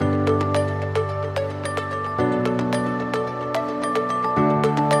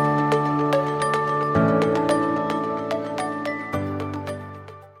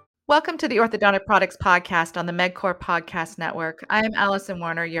to the Orthodontic Products Podcast on the MedCore Podcast Network. I'm Alison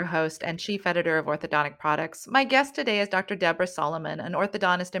Werner, your host and chief editor of Orthodontic Products. My guest today is Dr. Deborah Solomon, an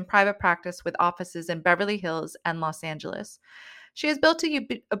orthodontist in private practice with offices in Beverly Hills and Los Angeles. She has built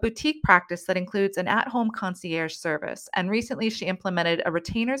a boutique practice that includes an at-home concierge service, and recently she implemented a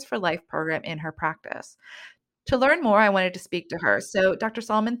Retainers for Life program in her practice. To learn more, I wanted to speak to her. So, Dr.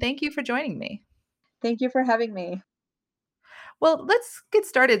 Solomon, thank you for joining me. Thank you for having me. Well, let's get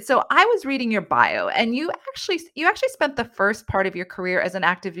started. So I was reading your bio, and you actually spent the first part of your career as an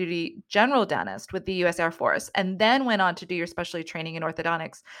active duty general dentist with the U.S. Air Force, and then went on to do your specialty training in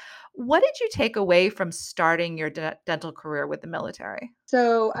orthodontics. What did you take away from starting your dental career with the military?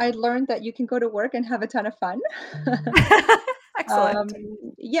 So I learned that you can go to work and have a ton of fun. Excellent.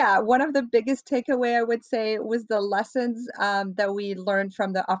 One of the biggest takeaway I would say was the lessons that we learned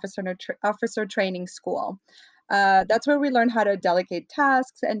from the officer training school. That's where we learned how to delegate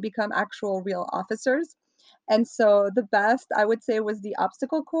tasks and become actual real officers. And so the best I would say was the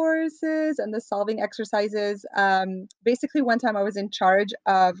obstacle courses and the solving exercises. Basically, one time I was in charge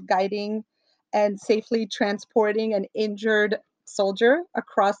of guiding and safely transporting an injured soldier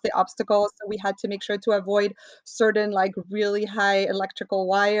across the obstacles. So we had to make sure to avoid certain like really high electrical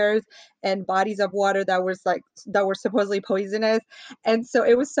wires and bodies of water that were supposedly poisonous. And so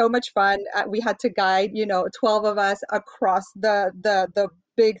it was so much fun. We had to guide, 12 of us across the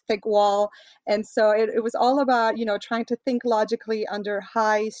big thick wall. And so it was all about, trying to think logically under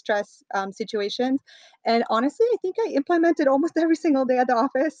high stress situations. And honestly, I think I implemented almost every single day at the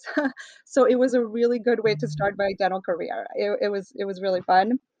office. So it was a really good way to start my dental career. It was really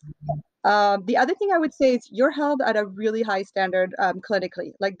fun. The other thing I would say is you're held at a really high standard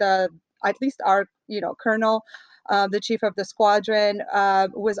clinically. Like at least our, colonel, the chief of the squadron,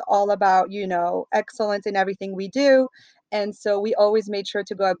 was all about, excellence in everything we do. And so we always made sure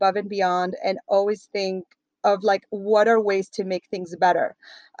to go above and beyond and always think of like, what are ways to make things better,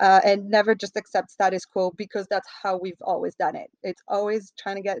 and never just accept status quo, because that's how we've always done it. It's always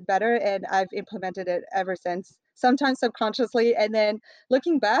trying to get better. And I've implemented it ever since, sometimes subconsciously. And then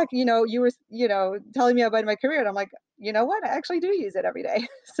looking back, you were, telling me about my career, and I'm like, you know what? I actually do use it every day.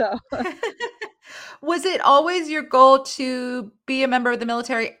 So Was it always your goal to be a member of the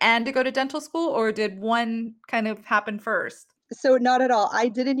military and to go to dental school, or did one kind of happen first? So not at all. I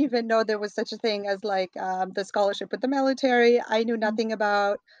didn't even know there was such a thing as like the scholarship with the military. I knew nothing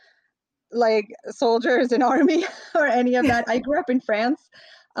about like soldiers and army or any of that. I grew up in France.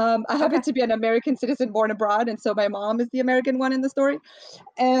 I happen to be an American citizen born abroad, and so my mom is the American one in the story.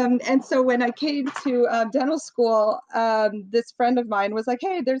 And so when I came to dental school, this friend of mine was like,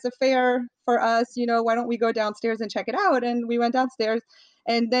 "Hey, there's a fair for us. Why don't we go downstairs and check it out?" And we went downstairs.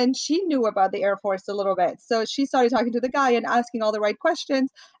 And then she knew about the Air Force a little bit. So she started talking to the guy and asking all the right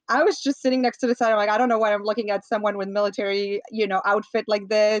questions. I was just sitting next to the side. I'm like, I don't know why I'm looking at someone with military, outfit like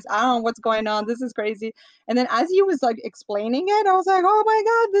this. I don't know what's going on. This is crazy. And then as he was like explaining it, I was like, oh my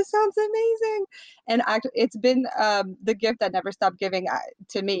God, this sounds amazing. And it's been the gift that never stopped giving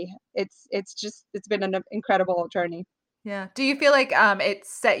to me. It's been an incredible journey. Yeah. Do you feel like it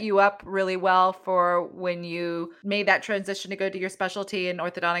set you up really well for when you made that transition to go to your specialty in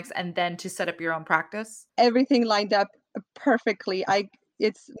orthodontics and then to set up your own practice? Everything lined up perfectly.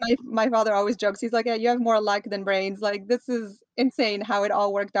 It's my father always jokes. He's like, "Yeah, you have more luck than brains." Like, this is insane how it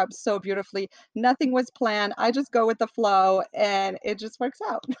all worked out so beautifully. Nothing was planned. I just go with the flow and it just works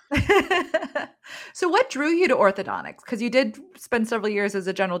out. So what drew you to orthodontics? Because you did spend several years as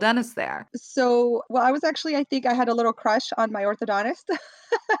a general dentist there. So, well, I think I had a little crush on my orthodontist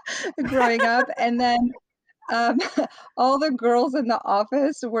growing up. And then um, all the girls in the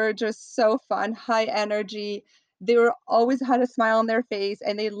office were just so fun, high energy. They were always had a smile on their face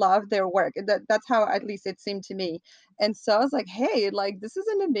and they loved their work. That's how at least it seemed to me. And so I was like, hey, like this is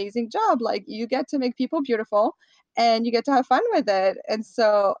an amazing job. Like you get to make people beautiful and you get to have fun with it. And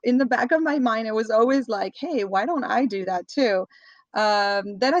so in the back of my mind, it was always like, hey, why don't I do that too?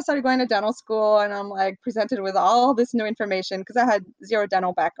 Then I started going to dental school and I'm like presented with all this new information because I had zero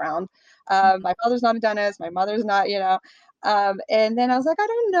dental background. My father's not a dentist, my mother's not, and then I was like, I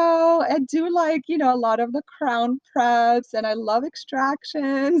don't know. I do like, a lot of the crown preps and I love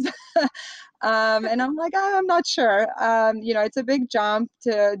extractions. And I'm like, I'm not sure. It's a big jump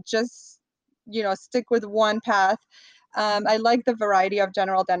to just, stick with one path. I like the variety of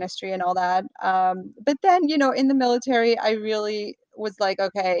general dentistry and all that. But then, in the military, I really was like,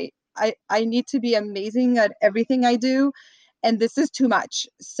 okay, I need to be amazing at everything I do. And this is too much.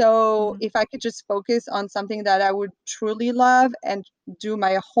 So if I could just focus on something that I would truly love and do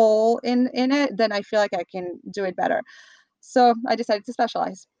my whole in it, then I feel like I can do it better. So I decided to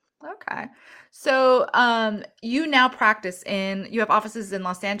specialize. Okay. So, you now practice you have offices in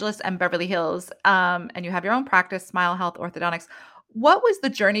Los Angeles and Beverly Hills, and you have your own practice, Smile Health Orthodontics. What was the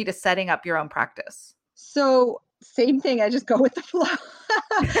journey to setting up your own practice? So same thing, I just go with the flow.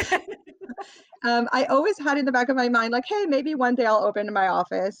 I always had in the back of my mind, like, hey, maybe one day I'll open my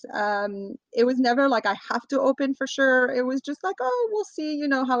office. It was never like I have to open for sure. It was just like, oh, we'll see,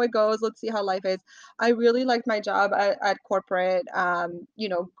 how it goes. Let's see how life is. I really liked my job at corporate,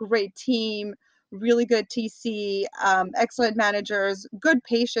 great team, really good TC, excellent managers, good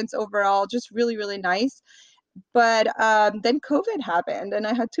patients overall, just really, really nice. But, then COVID happened, and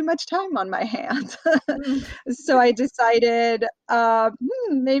I had too much time on my hands. Mm, So I decided,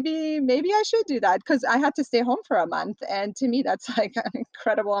 maybe I should do that because I had to stay home for a month, and to me, that's, like, an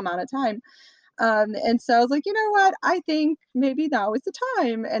incredible amount of time. And so I was like, "You know what? I think maybe now is the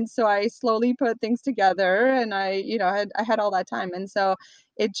time." And so I slowly put things together, and I had all that time, and so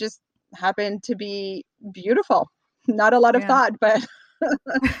it just happened to be beautiful. Not a lot of yeah. thought, but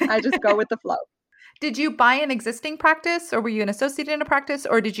I just go with the flow. Did you buy an existing practice, or were you an associate in a practice,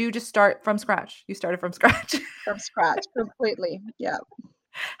 or did you just start from scratch? You started from scratch. From scratch, completely, yeah.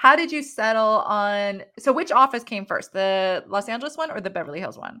 How did you settle on so which office came first, the Los Angeles one or the Beverly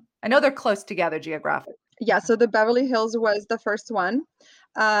Hills one? I know they're close together geographically. Yeah, so the Beverly Hills was the first one.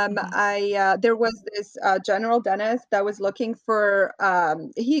 Mhm, There was this, general dentist that was looking for,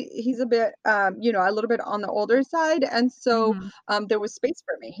 he's a bit, a little bit on the older side, and so, mhm, there was space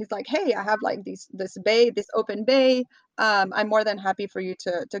for me. He's like, "Hey, I have, like, this open bay, I'm more than happy for you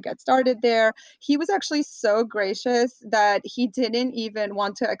to get started there." He was actually so gracious that he didn't even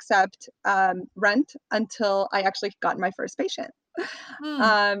want to accept, rent until I actually got my first patient.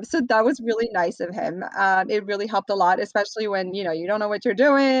 mm, So that was really nice of him. It really helped a lot, especially when, you don't know what you're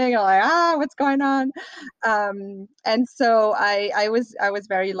doing. You're like, what's going on? And so I was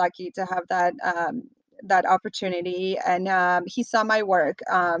very lucky to have that opportunity. And he saw my work.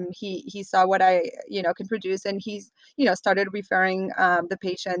 He saw what I can produce, and he's started referring the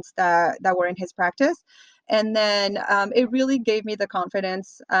patients that were in his practice. And then it really gave me the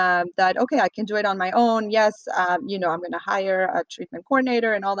confidence that, okay, I can do it on my own. Yes, I'm going to hire a treatment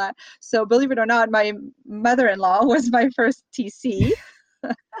coordinator and all that. So, believe it or not, my mother in law was my first TC,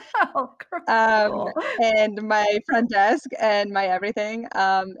 Oh, um, cool. and my front desk and my everything.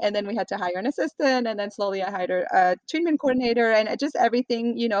 And then we had to hire an assistant, and then slowly I hired a treatment coordinator, and just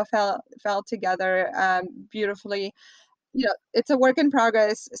everything, fell together beautifully. It's a work in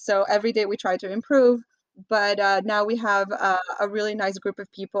progress, so every day we try to improve. But now we have a really nice group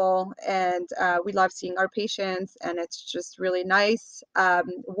of people, and we love seeing our patients, and it's just really nice.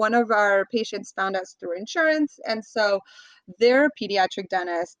 One of our patients found us through insurance, and so their pediatric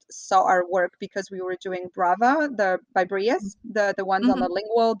dentist saw our work because we were doing Brava, the by Brius, the ones on the Mhm,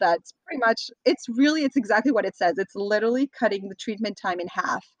 lingual. That's pretty much. It's exactly what it says. It's literally cutting the treatment time in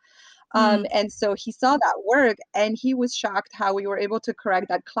half. mm, And so he saw that work, and he was shocked how we were able to correct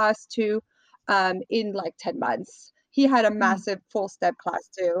that class two in like 10 months. He had a mm. massive full step class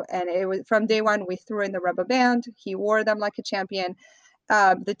two, and it was from day one. We threw in the rubber band. He wore them like a champion.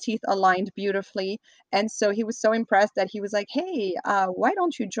 The teeth aligned beautifully, and so he was so impressed that he was like, "Hey, why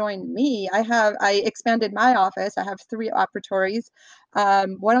don't you join me? I expanded my office. I have 3 operatories.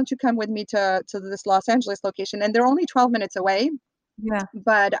 Why don't you come with me to this Los Angeles location?" And they're only 12 minutes away, Yeah.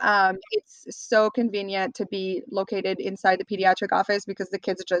 but, it's so convenient to be located inside the pediatric office because the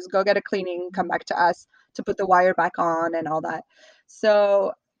kids just go get a cleaning, come back to us to put the wire back on and all that.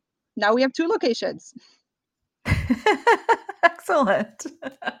 So, now we have 2 locations. Excellent.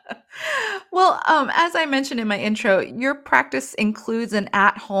 Well, as I mentioned in my intro, your practice includes an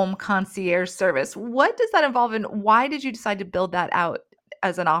at-home concierge service. What does that involve, and why did you decide to build that out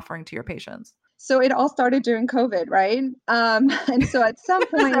as an offering to your patients? So it all started during COVID, right? And so at some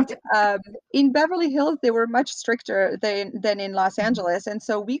point, Right. in Beverly Hills, they were much stricter than in Los Mhm. Angeles, and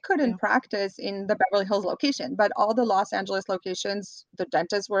so we couldn't Yeah. practice in the Beverly Hills location, but all the Los Angeles locations, the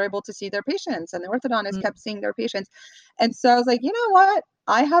dentists were able to see their patients, and the orthodontists Mm, kept seeing their patients. And so I was like, you know what?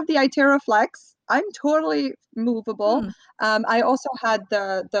 I have the iTero Flex. I'm totally movable. mm, I also had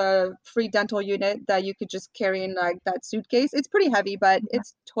the free dental unit that you could just carry in like that suitcase. It's pretty heavy, but yeah,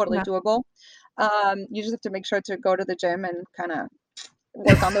 it's totally yeah. doable. You just have to make sure to go to the gym and kinda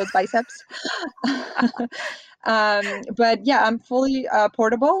work on those biceps. But yeah, I'm fully,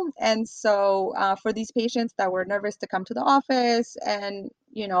 portable, and so, for these patients that were nervous to come to the office and,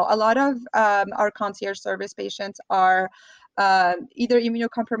 a lot of, our concierge service patients are, either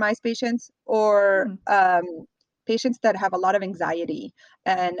immunocompromised patients or, Mm, patients that have a lot of anxiety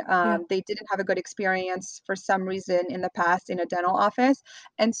and Yeah. they didn't have a good experience for some reason in the past in a dental office.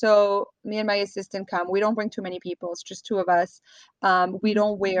 And so me and my assistant come. We don't bring too many people. It's just two of us. We Mhm.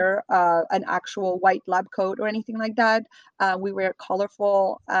 don't wear an actual white lab coat or anything like that. We wear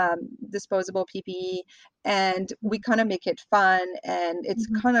colorful disposable PPE, and we kind of make it fun. And it's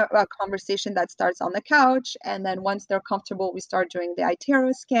Mhm. kind of a conversation that starts on the couch. And then once they're comfortable, we start doing the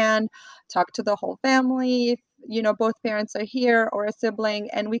iTero scan, talk to the whole family. If, both parents are here or a sibling,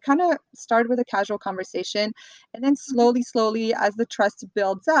 and we kind of start with a casual conversation. And then Mhm. slowly, as the trust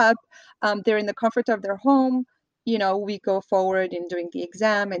builds up, they're in the comfort of their home. We go forward in doing the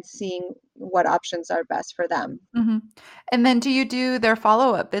exam and seeing what options are best for them. Mhm. And then do you do their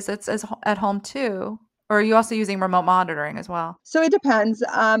follow-up visits at home too? Or are you also using remote monitoring as well? So it depends.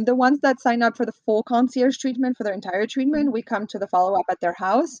 The ones that sign up for the full concierge treatment for their entire treatment, Mhm. we come to the follow up at their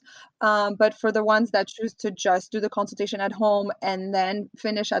house. But for the ones that choose to just do the consultation at home and then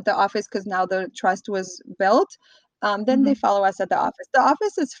finish at the office because now the trust was built, then they Mhm. follow us at the office. The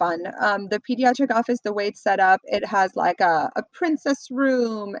office is fun. The pediatric office, the way it's set up, it has like a princess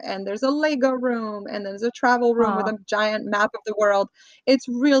room, and there's a Lego room, and there's a travel room with Aw. a giant map of the world. It's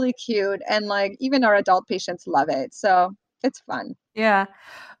really cute, and like even our adult patients love it. So it's fun. Yeah.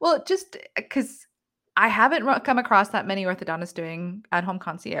 Well, just because I haven't come across that many orthodontists doing at-home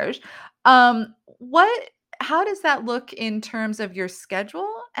concierge. What how does that look in terms of your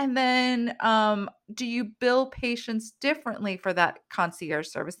schedule? And then, do you bill patients differently for that concierge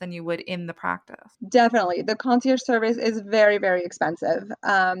service than you would in the practice? Definitely. The concierge service is very, very expensive.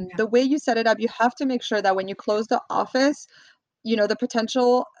 Yeah. The way you set it up, you have to make sure that when you close the office, the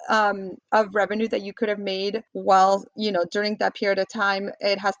potential of revenue that you could have made while, during that period of time,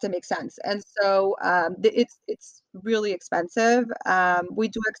 it has to make sense. And so it's really expensive. We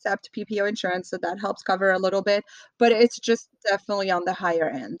do accept PPO insurance, so that helps cover a little bit, but it's just definitely on the higher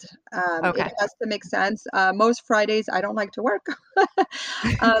end. It Okay. has to make sense. Most Fridays, I don't like to work.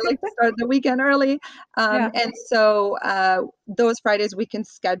 I like to start the weekend early. Yeah. And so those Fridays we can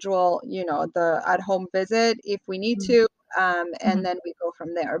schedule, the at home visit if we need Mm. to, and Mhm. then we go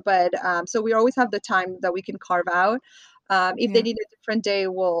from there. But so we always have the time that we can carve out. If they Yeah. need a different day,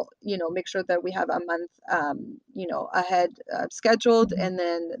 we'll, make sure that we have a month, ahead scheduled, Mhm. and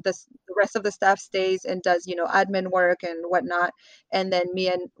then the rest of the staff stays and does, admin work and whatnot, and then me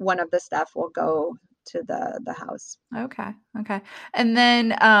and one of the staff will go to the house. Okay, okay. And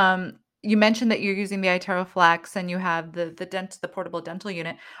then, you mentioned that you're using the iTero Flex and you have the portable dental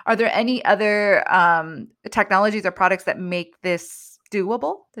unit. Are there any other, technologies or products that make this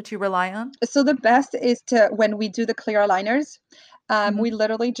doable that you rely on? So the best is to when we do the clear aligners, Mhm. we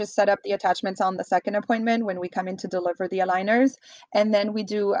literally just set up the attachments on the second appointment when we come in to deliver the aligners, and then we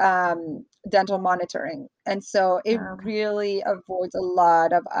do dental monitoring. And so it Oh, okay. really avoids a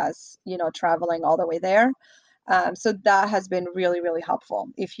lot of us, traveling all the way there. So that has been really, really helpful.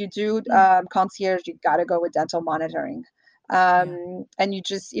 If you do Mm. concierge, you got to go with dental monitoring. Yeah. And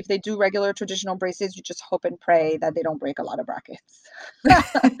if they do regular traditional braces, you just hope and pray that they don't break a lot of brackets.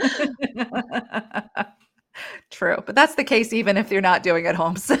 True, but that's the case even if you're not doing it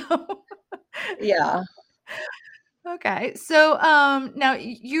home, so Yeah. okay. So, now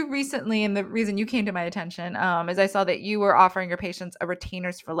you recently, and the reason you came to my attention, is I saw that you were offering your patients a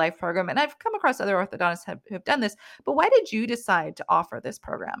retainers for life program, and I've come across other orthodontists who've done this. But why did you decide to offer this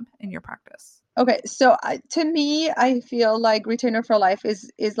program in your practice? Okay, so to me, I feel like retainer for life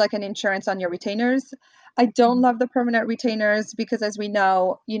is like an insurance on your retainers. I don't Mhm. love the permanent retainers because, as we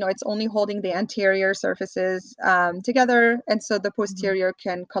know, it's only holding the anterior surfaces together, and so the Mhm. posterior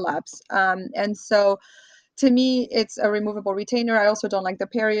can collapse. And so to me, it's a removable retainer. I also don't like the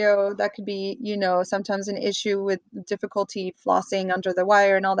perio. That could be, sometimes an issue with difficulty flossing under the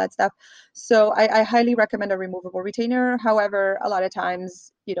wire and all that stuff. So I highly recommend a removable retainer. However, a lot of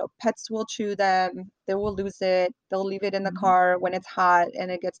times, pets will chew them. They will lose it. They'll leave it in the Mhm. car when it's hot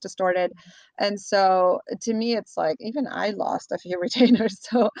and it gets distorted. And so to me, it's like even I lost a few retainers.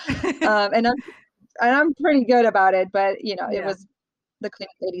 So, and I'm pretty good about it, but it Yeah. was the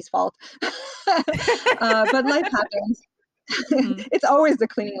cleaning lady's fault. But life happens. Mhm. It's always the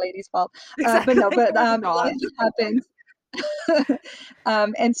cleaning lady's fault. But no, Exactly. but Oh gosh. life happens.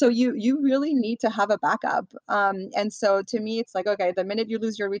 And so you really need to have a backup. And so to me, it's like, okay, the minute you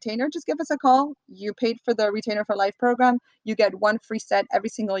lose your retainer, just give us a call. You paid for the Retainer for Life program. You get one free set every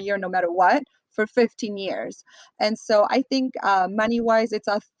single year, no matter what, for 15 years. And so I think money wise, it's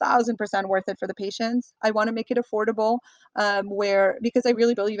 1,000% worth it for the patients. I want to make it affordable, where because I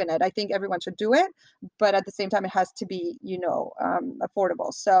really believe in it. I think everyone should do it, but at the same time, it has to be,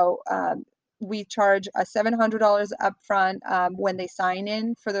 affordable. So we charge a $700 upfront when they sign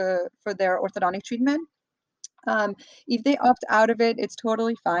in for their orthodontic treatment. If they opt out of it, it's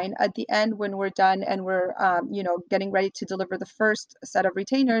totally fine. At the end, when we're done and we're, getting ready to deliver the first set of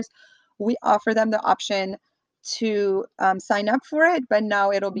retainers, we offer them the option to sign up for it, but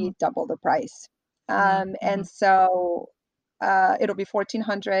now it'll be double the price. And Mm-hmm. so it'll be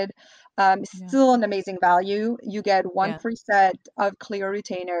 1,400. Yeah. Still an amazing value. You get one Yeah. free set of clear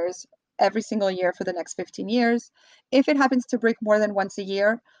retainers every single year for the next 15 years. If it happens to break more than once a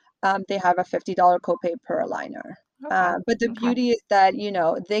year, they have a $50 copay per aligner. Okay. But the Okay. beauty is that,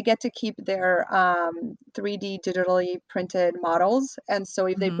 they get to keep their 3D digitally printed models. And so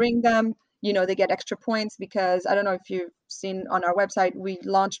if they Mm-hmm. bring them, they get extra points because I don't know if you've seen on our website, we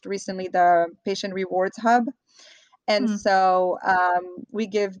launched recently the Patient Rewards Hub. And Mm-hmm. so we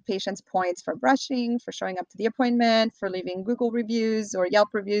give patients points for brushing, for showing up to the appointment, for leaving Google reviews or Yelp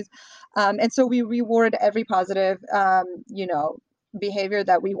reviews. And so we reward every positive, behavior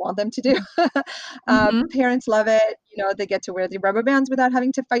that we want them to do. Mm-hmm. Parents love it. They get to wear the rubber bands without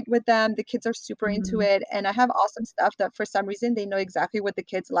having to fight with them. The kids are super into Mm-hmm. it. And I have awesome stuff that for some reason they know exactly what the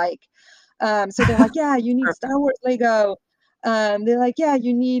kids like. So they're like, yeah, you need Perfect. Star Wars Lego. They're like, yeah,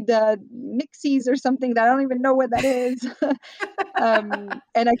 you need Mixies or something that I don't even know what that is.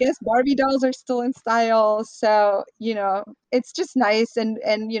 And I guess Barbie dolls are still in style. So, it's just nice. And,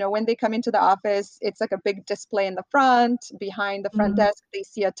 when they come into the office, it's like a big display in the front, behind the front Mm-hmm. desk, they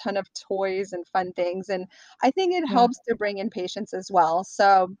see a ton of toys and fun things. And I think it Yeah. helps to bring in patients as well.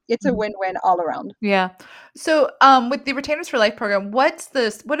 So it's a Mhm. win-win all around. Yeah. So, with the Retainers for Life program, what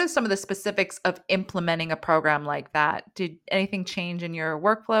are some of the specifics of implementing a program like that? Did anything change in your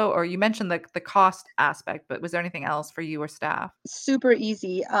workflow? Or you mentioned the cost aspect, but was there anything else for you or staff? Super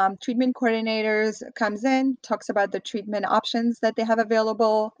easy. Treatment coordinators comes in, talks about the treatment options that they have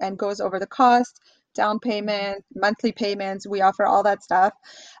available, and goes over the cost, down Mhm. payment, monthly payments. We offer all that stuff,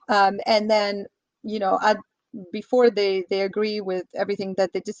 and then before they agree with everything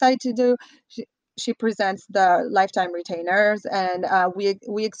that they decide to do, she presents the lifetime retainers, and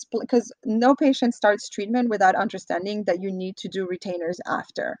we explain, because no patient starts treatment without understanding that you need to do retainers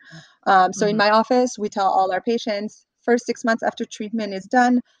after. So in Mhm. my office, we tell all our patients first 6 months after treatment is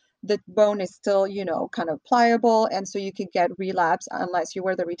done, the bone is still, kind of pliable. And so you could get relapse unless you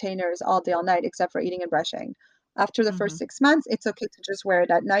wear the retainers all day, all night, except for eating and brushing. After the first Mhm. 6 months, it's okay to just wear it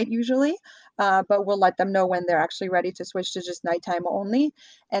at night usually, but we'll let them know when they're actually ready to switch to just nighttime only.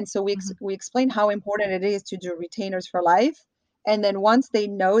 And so Mhm. we explain how important it is to do retainers for life. And then once they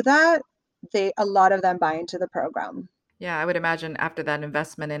know that, a lot of them buy into the program. Yeah, I would imagine after that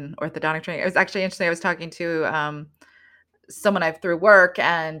investment in orthodontic training. It was actually interesting. I was talking to someone I've through work,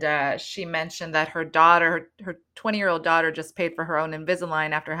 and she mentioned that her daughter, her 20-year-old daughter, just paid for her own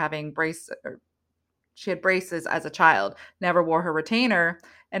Invisalign after having she had braces as a child, never wore her retainer,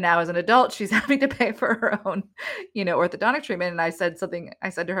 and now as an adult, she's having to pay for her own, orthodontic treatment. And I said to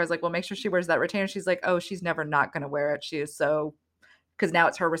her, I was like, well, make sure she wears that retainer. She's like, oh, she's never not going to wear it. She is so, because now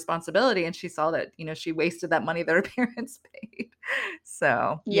it's her responsibility. And she saw that, she wasted that money that her parents paid.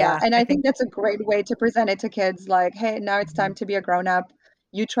 So Yeah, yeah, and I I think. think that's a great way to present it to kids, like, "Hey, now it's time Mhm. to be a grown up.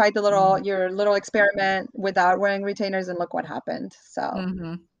 You tried Mhm. your little experiment without wearing retainers and look what happened." So,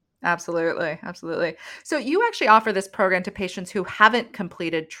 Mhm. Absolutely, absolutely. So you actually offer this program to patients who haven't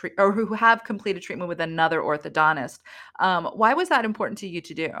completed or who have completed treatment with another orthodontist. Why was that important to you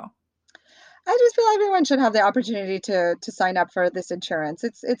to do? I just feel everyone should have the opportunity to sign up for this insurance.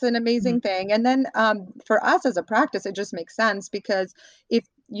 It's an Mhm. amazing thing. And then for us as a practice, it just makes sense because if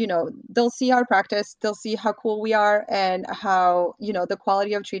they'll see our practice, they'll see how cool we are and how the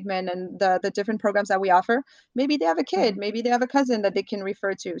quality of treatment and the different programs that we offer. Maybe they have a Yeah. kid, maybe they have a cousin that they can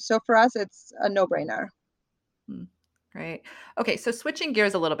refer to. So for us, it's a no-brainer. Mm. Great. Okay, so switching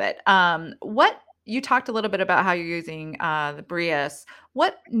gears a little bit. What you talked a little bit about how you're using the Brius.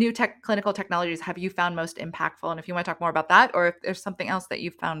 What new clinical technologies have you found most impactful? And if you want to talk more about that, or if there's something else that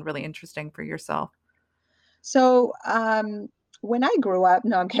you found really interesting for yourself. So, when I grew up,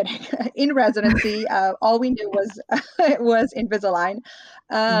 no, I'm kidding. In residency, all we knew was was Invisalign,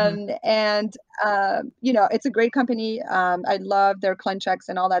 Hmm. and it's a great company. I love their ClinChecks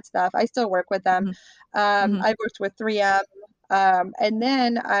and all that stuff. I still work with them. Hmm. Hmm. I worked with 3M, and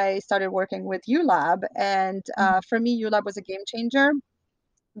then I started working with uLab. And for me, uLab was a game changer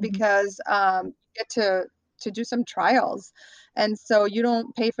Hmm. because you get to do some trials, and so you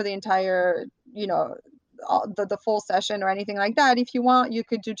don't pay for the entire, the full session or anything like that. If you want, you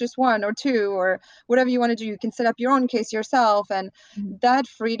could do just one or two or whatever you want to do. You can set up your own case yourself, and that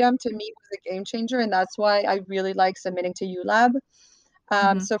freedom to me was a game changer, and that's why I really like submitting to uLab.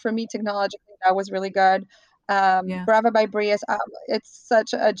 Hmm. So for me, technologically, that was really good. Yeah. Brava by Brius, it's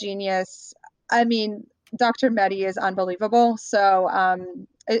such a genius. I mean, Dr. Mehdi is unbelievable. So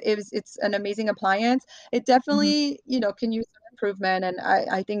it's an amazing appliance. It Hmm. definitely, can use some improvement, and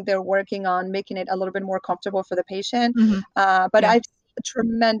I think they're working on making it a little bit more comfortable for the patient. Hmm. But Yeah. I've seen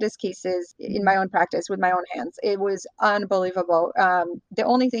tremendous cases in Hmm. my own practice with my own hands. It was unbelievable. The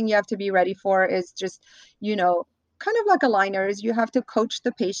only thing you have to be ready for is just, you know, kind of like aligners. You have to coach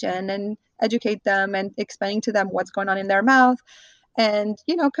the patient and educate them and explaining to them what's going on in their mouth, and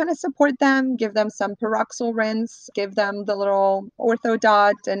kind of support them, give them some peroxal rinse, give them the little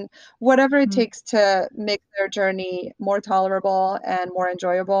orthodont, and whatever it Hmm. takes to make their journey more tolerable and more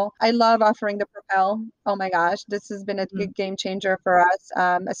enjoyable. I love offering the Propel. Oh my gosh, this has been a Hmm. game changer for us.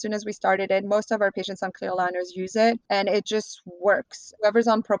 As soon as we started it, most of our patients on clear aligners use it, and it just works. Whoever's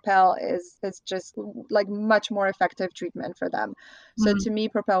on Propel is just like much more effective treatment for them. So Hmm. to me,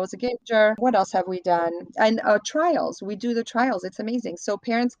 Propel was a game changer. What else have we done? And trials. We do the trials. It's amazing. So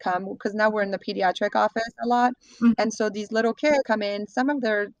parents come because now we're in the pediatric office a lot. Hmm. And so these little kids come in, some of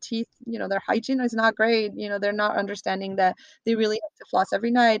their teeth, their hygiene is not great. They're not understanding that they really have to floss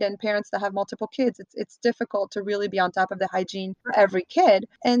every night. And parents that have multiple kids, it's difficult to really be on top of the hygiene for every kid.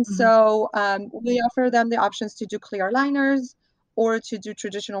 And Hmm. so we offer them the options to do clear aligners or to do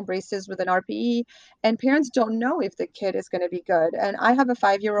traditional braces with an RPE, and parents don't know if the kid is going to be good. And I have a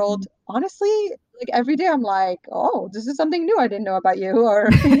 5-year-old. Honestly, like every day I'm like, oh, this is something new I didn't know about you, or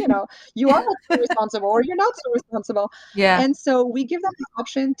you are so responsible, or you're not so responsible. Yeah. And so we give them the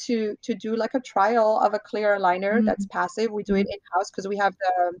option to do like a trial of a clear aligner that's Hmm. passive. We do Hmm. it in house because we have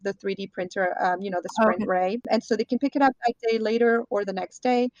the 3D printer, the Sprint Okay. Ray, and so they can pick it up that day later or the next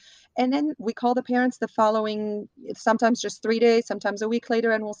day. And then we call the parents the following, sometimes just 3 days, sometimes a week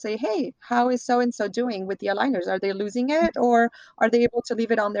later, and we'll say, hey, how is so and so doing with the aligners? Are they losing it, or are they able to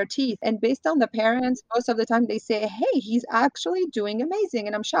leave it on their teeth? And based on the parents, most of the time they say, hey, he's actually doing amazing.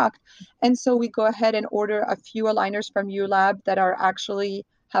 And I'm shocked. And so we go ahead and order a few aligners from uLab that are actually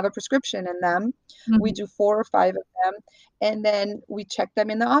have a prescription in them. We Hmm. do 4 or 5 of them. And then we check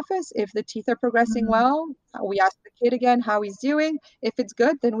them in the office. If the teeth are progressing Hmm. well, we ask the kid again how he's doing. If it's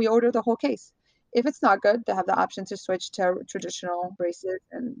good, then we order the whole case. If it's not good, they have the option to switch to traditional braces,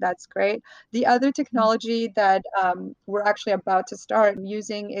 and that's great. The other technology that we're actually about to start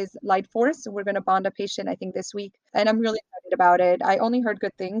using is Light Force. We're going to bond a patient, I think, this week, and I'm really excited about it. I only heard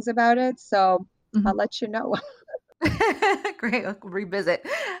good things about it, so Hmm. I'll let you know. Great. I'll revisit.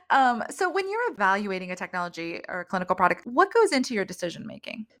 So when you're evaluating a technology or a clinical product, what goes into your decision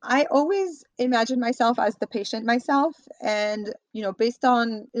making? I always imagine myself as the patient myself, and based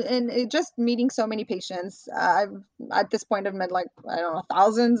on just meeting so many patients, I've at this point I've met like I don't know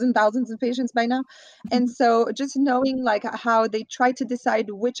thousands and thousands of patients by now, and Mhm. so just knowing like how they try to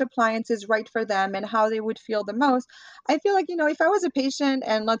decide which appliance is right for them and how they would feel the most, I feel like if I was a patient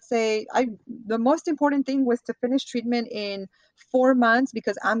and let's say the most important thing was to finish treatment in 4 months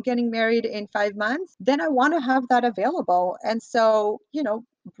because I'm getting married in 5 months, then I want to have that available. And so,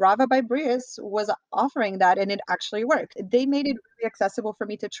 Brava by Brius was offering that and it actually worked. They made it really accessible for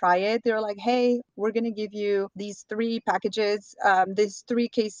me to try it. They were like, hey, we're gonna give you these 3 packages, these 3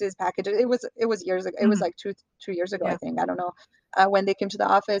 cases packages. It was years ago. It was Mhm. like 2 years ago, I Yeah. think. I don't know. When they came to the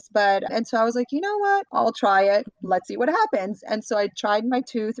office, and so I was like, you know what? I'll try it. Let's see what happens. And so I tried my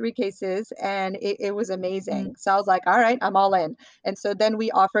 3 cases, and it was Mhm. amazing. So I was like, all right, I'm all in. And so then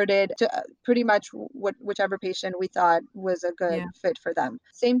we offered it to pretty much whichever patient we thought was a good Yeah. fit for them.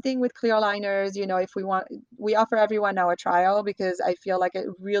 Same thing with clear aligners. If we offer everyone now a trial because I feel like it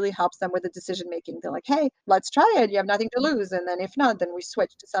really helps them with the decision making. They're like, hey, let's try it. You have nothing to lose. And then if not, then we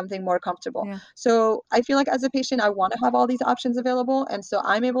switch to something more comfortable. Yeah. So I feel like as a patient, I want to have all these options available. And so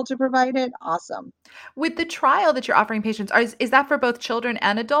I'm able to provide it. Awesome. With the trial that you're offering patients, is that for both children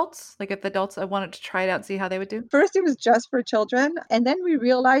and adults? Like if the adults wanted to try it out and see how they would do? First, it was just for children. And then we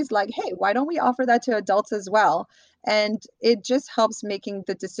realized, like, hey, why don't we offer that to adults as well? And it just helps making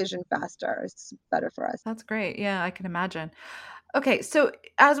the decision faster. It's better for us. That's great. Yeah, I can imagine. Okay, so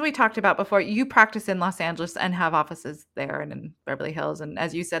as we talked about before, you practice in Los Angeles and have offices there and in Beverly Hills, and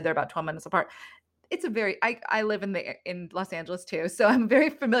as you said, they're about 12 minutes apart. It's a very I live in Los Angeles too, so I'm very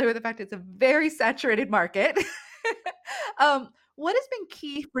familiar with the fact it's a very saturated market. What has been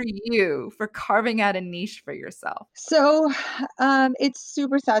key for you for carving out a niche for yourself? So, it's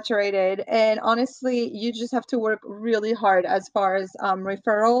super saturated, and honestly, you just have to work really hard as far as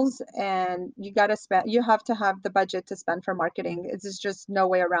referrals, and you have to have the budget to spend for Mm. marketing. It's just no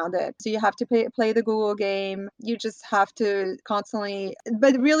way around it. So you have to play the Google game. You just have to constantly,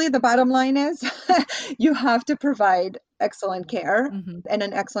 but really, the bottom line is, you have to provide excellent care and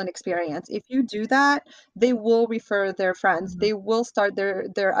an excellent experience. If you do that, they will refer their friends. They will start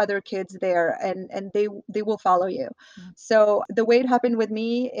their other kids there, and they will follow you. Yeah. So the way it happened with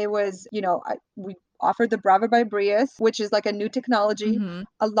me, it was, we offered the Brava by Brius, which is like a new technology.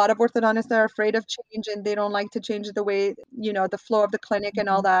 A lot of orthodontists are afraid of change and they don't like to change the way, the flow of the clinic and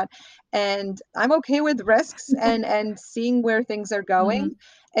all that. And I'm okay with risks and seeing where things are going.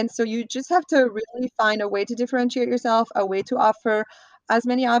 And so you just have to really find a way to differentiate yourself, a way to offer as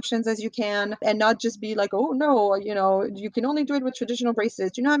many options as you can, and not just be like, oh no, you can only do it with traditional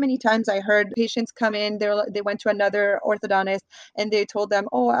braces. Do you know how many times I heard patients come in, they went to another orthodontist and they told them,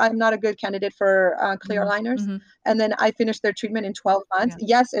 oh, I'm not a good candidate for clear aligners. And then I finished their treatment in 12 months.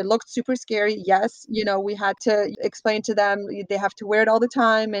 Yeah. Yes, it looked super scary. Yes, we had to explain to them they have to wear it all the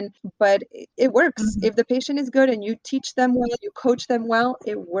time, but it works. If the patient is good and you teach them well, you coach them well,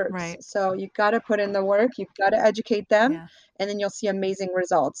 it works. Right. So you got to put in the work, you've got to educate them. Yeah. And then you'll see amazing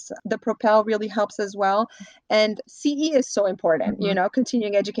results. The Propel really helps as well. And CE is so important,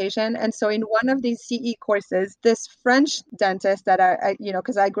 continuing education. And so in one of these CE courses, this French dentist that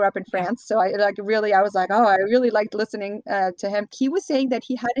because I grew up in France, so I was like, oh, I really liked listening to him. He was saying that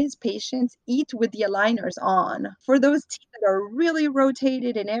he had his patients eat with the aligners on for those teeth that are really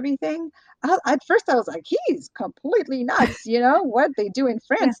rotated and everything. At first I was like, he's completely nuts, what they do in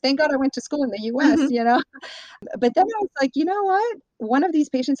France. Thank God I went to school in the US, But then I was like, you know what? One of these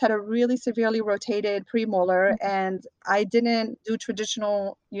patients had a really severely rotated premolar, and I didn't do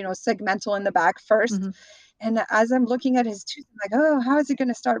traditional, segmental in the back first. And as I'm looking at his tooth, I'm like, oh, how is it going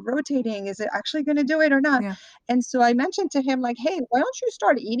to start rotating? Is it actually going to do it or not? Yeah. And so I mentioned to him, like, hey, why don't you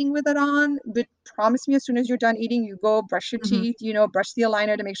start eating with it on? But promise me as soon as you're done eating, you go brush your teeth, brush the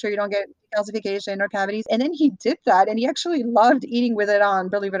aligner to make sure you don't get calcification or cavities. And then he did that. And he actually loved eating with it on,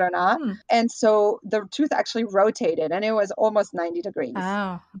 believe it or not. And so the tooth actually rotated and it was almost 90 degrees.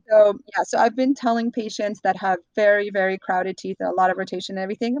 Oh. So I've been telling patients that have very, very crowded teeth and a lot of rotation and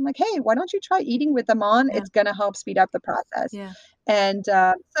everything, I'm like, hey, why don't you try eating with them on? It's going to help speed up the process. Yeah. And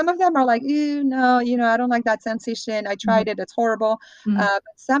some of them are like, ew, no, I don't like that sensation. I tried it. It's horrible. But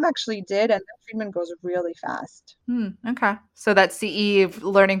some actually did, and the treatment goes really fast. Okay. So that CE,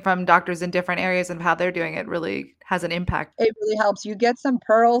 learning from doctors in different areas and how they're doing it, really has an impact. It really helps. You get some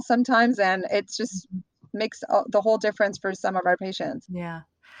pearls sometimes, and it just makes the whole difference for some of our patients. Yeah.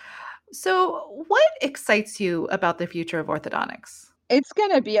 So what excites you about the future of orthodontics? It's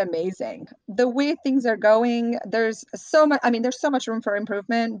going to be amazing. The way things are going, there's so much room for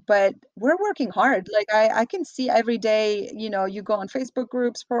improvement, but we're working hard. Like I can see every day, you go on Facebook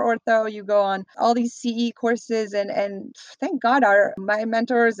groups for ortho, you go on all these CE courses, and thank God my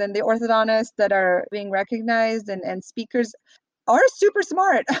mentors and the orthodontists that are being recognized and speakers are super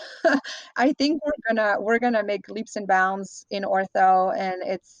smart. I think we're gonna make leaps and bounds in ortho, and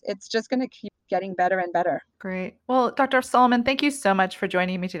it's just gonna keep getting better and better. Great. Well, Dr. Solomon, thank you so much for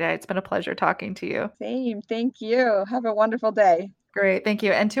joining me today. It's been a pleasure talking to you. Same. Thank you. Have a wonderful day. Great. Thank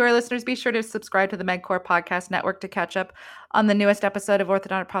you. And to our listeners, be sure to subscribe to the MedCore Podcast Network to catch up on the newest episode of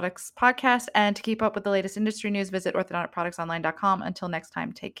Orthodontic Products Podcast. And to keep up with the latest industry news, visit orthodonticproductsonline.com. Until next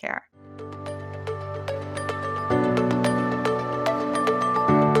time, take care.